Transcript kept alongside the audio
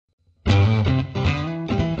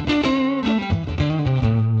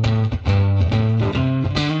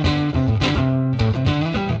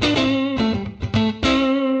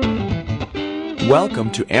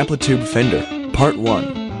Welcome to AmpliTube Fender, Part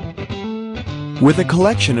 1. With a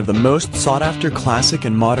collection of the most sought-after classic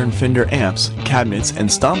and modern Fender amps, cabinets,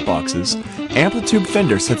 and stomp boxes, AmpliTube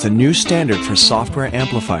Fender sets a new standard for software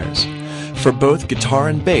amplifiers. For both guitar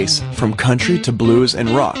and bass, from country to blues and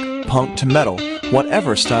rock, punk to metal,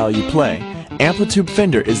 whatever style you play, AmpliTube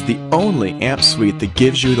Fender is the only amp suite that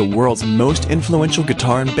gives you the world's most influential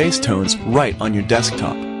guitar and bass tones right on your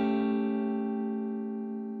desktop.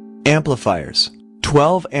 Amplifiers.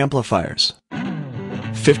 12 amplifiers.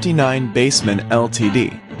 59 Bassman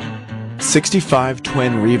LTD. 65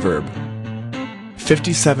 Twin Reverb.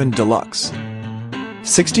 57 Deluxe.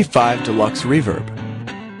 65 Deluxe Reverb.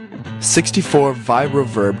 64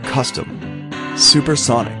 Vibroverb Custom.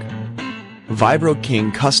 Supersonic. Vibro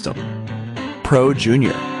King Custom. Pro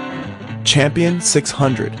Junior. Champion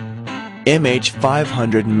 600.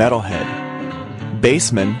 MH500 Metalhead.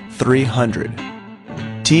 Bassman 300.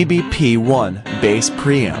 TBP1 bass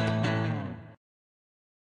preamp.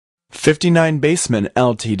 59 Bassman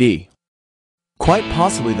LTD. Quite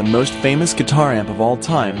possibly the most famous guitar amp of all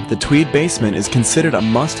time, the Tweed Bassman is considered a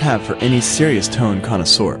must-have for any serious tone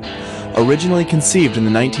connoisseur. Originally conceived in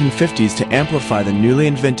the 1950s to amplify the newly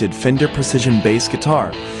invented Fender Precision bass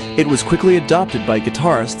guitar, it was quickly adopted by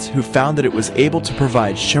guitarists who found that it was able to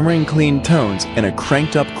provide shimmering clean tones and a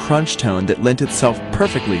cranked-up crunch tone that lent itself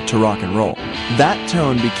perfectly to rock and roll. That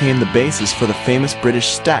tone became the basis for the famous British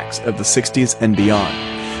stacks of the 60s and beyond.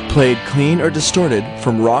 Played clean or distorted,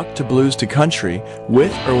 from rock to blues to country,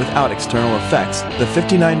 with or without external effects, the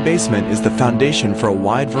 59 Bassman is the foundation for a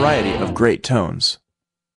wide variety of great tones.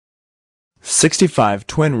 65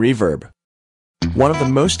 Twin Reverb. One of the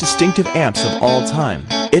most distinctive amps of all time.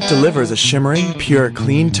 It delivers a shimmering, pure,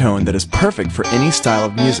 clean tone that is perfect for any style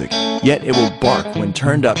of music, yet it will bark when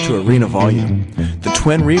turned up to arena volume. The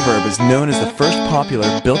Twin Reverb is known as the first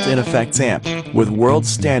popular built-in effects amp, with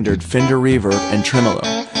world-standard Fender reverb and tremolo.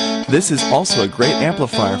 This is also a great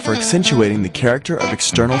amplifier for accentuating the character of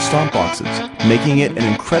external stomp boxes, making it an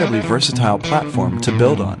incredibly versatile platform to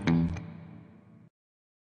build on.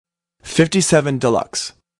 57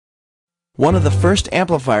 Deluxe. One of the first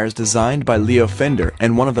amplifiers designed by Leo Fender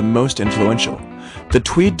and one of the most influential. The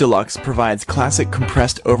Tweed Deluxe provides classic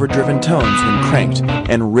compressed overdriven tones when cranked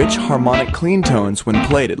and rich harmonic clean tones when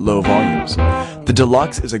played at low volumes. The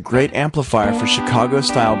Deluxe is a great amplifier for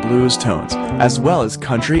Chicago-style blues tones, as well as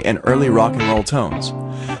country and early rock and roll tones.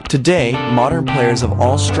 Today, modern players of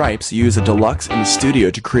all stripes use a Deluxe in the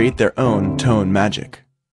studio to create their own tone magic.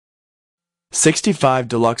 65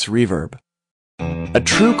 Deluxe Reverb. A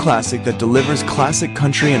true classic that delivers classic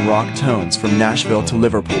country and rock tones from Nashville to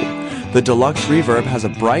Liverpool. The Deluxe Reverb has a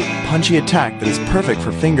bright, punchy attack that is perfect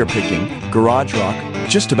for fingerpicking, garage rock,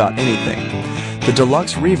 just about anything. The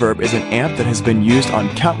Deluxe Reverb is an amp that has been used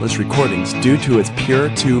on countless recordings due to its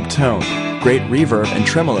pure tube tone, great reverb and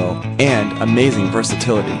tremolo, and amazing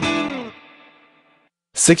versatility.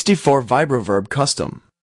 64 Vibroverb Custom.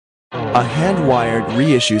 A hand-wired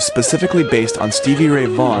reissue specifically based on Stevie Ray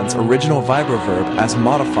Vaughan's original Vibroverb as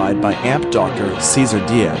modified by amp doctor Cesar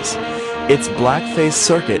Diaz. Its black-face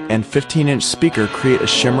circuit and 15-inch speaker create a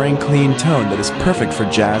shimmering clean tone that is perfect for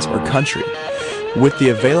jazz or country. With the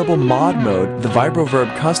available mod mode, the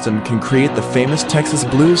Vibroverb Custom can create the famous Texas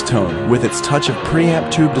blues tone with its touch of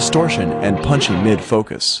preamp tube distortion and punchy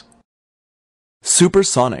mid-focus.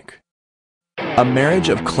 Supersonic. A marriage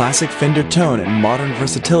of classic Fender tone and modern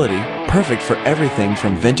versatility, perfect for everything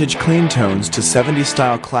from vintage clean tones to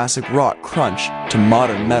 70s-style classic rock crunch to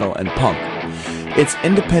modern metal and punk. Its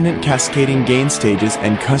independent cascading gain stages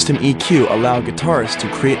and custom EQ allow guitarists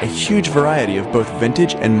to create a huge variety of both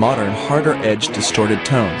vintage and modern harder-edged distorted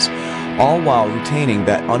tones, all while retaining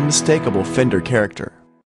that unmistakable Fender character.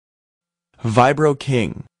 Vibro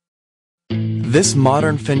King. This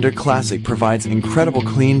modern Fender classic provides incredible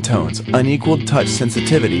clean tones, unequaled touch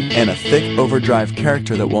sensitivity, and a thick overdrive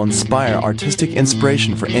character that will inspire artistic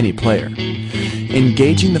inspiration for any player.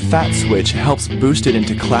 Engaging the fat switch helps boost it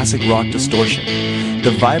into classic rock distortion.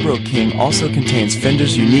 The Vibro King also contains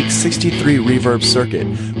Fender's unique 63 reverb circuit,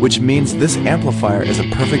 which means this amplifier is a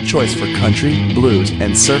perfect choice for country, blues,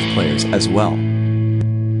 and surf players as well.